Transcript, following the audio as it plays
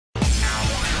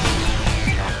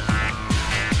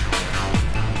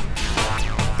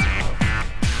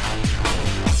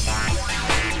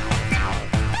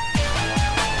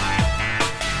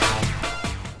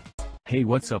Hey,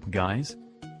 what's up guys?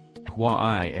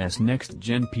 Huawei's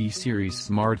next-gen P-series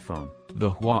smartphone,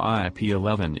 the Huawei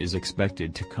P11 is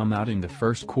expected to come out in the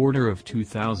first quarter of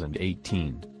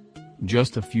 2018.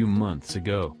 Just a few months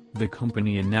ago, the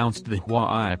company announced the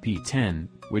Huawei P10,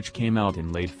 which came out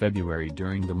in late February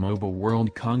during the Mobile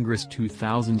World Congress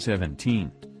 2017.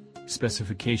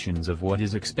 Specifications of what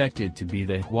is expected to be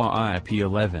the Huawei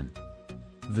P11.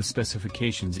 The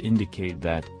specifications indicate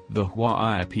that the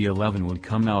Huawei P11 would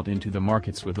come out into the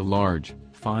markets with a large,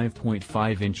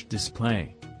 5.5-inch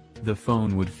display. The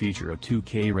phone would feature a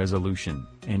 2K resolution,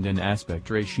 and an aspect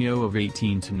ratio of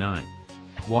 18:9.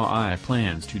 Huawei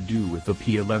plans to do with the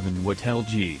P11 what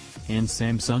LG and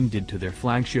Samsung did to their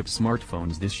flagship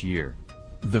smartphones this year.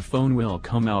 The phone will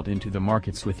come out into the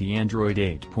markets with the Android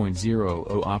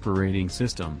 8.0 operating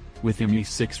system, with ME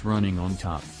 6 running on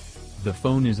top. The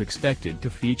phone is expected to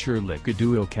feature like a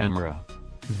dual camera.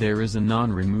 There is a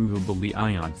non-removable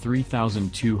Li-ion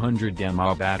 3200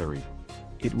 mAh battery.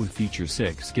 It would feature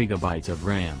 6 GB of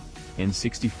RAM, and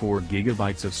 64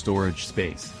 GB of storage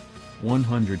space.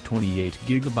 128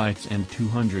 GB and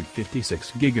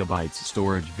 256 GB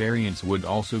storage variants would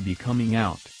also be coming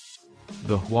out.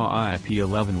 The Huawei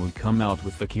P11 would come out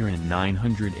with the Kirin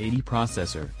 980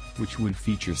 processor, which would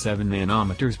feature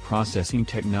 7nm processing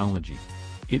technology.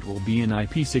 It will be an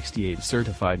IP68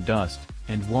 certified dust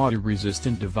and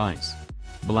water-resistant device.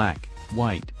 Black,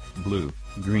 white, blue,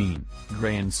 green,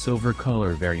 gray and silver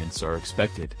color variants are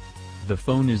expected. The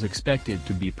phone is expected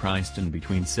to be priced in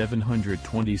between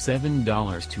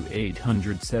 $727 to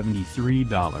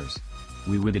 $873.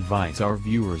 We would advise our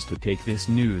viewers to take this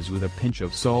news with a pinch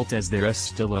of salt as there is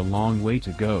still a long way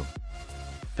to go.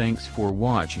 Thanks for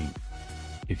watching.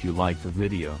 If you like the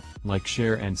video, like,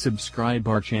 share and subscribe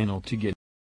our channel to get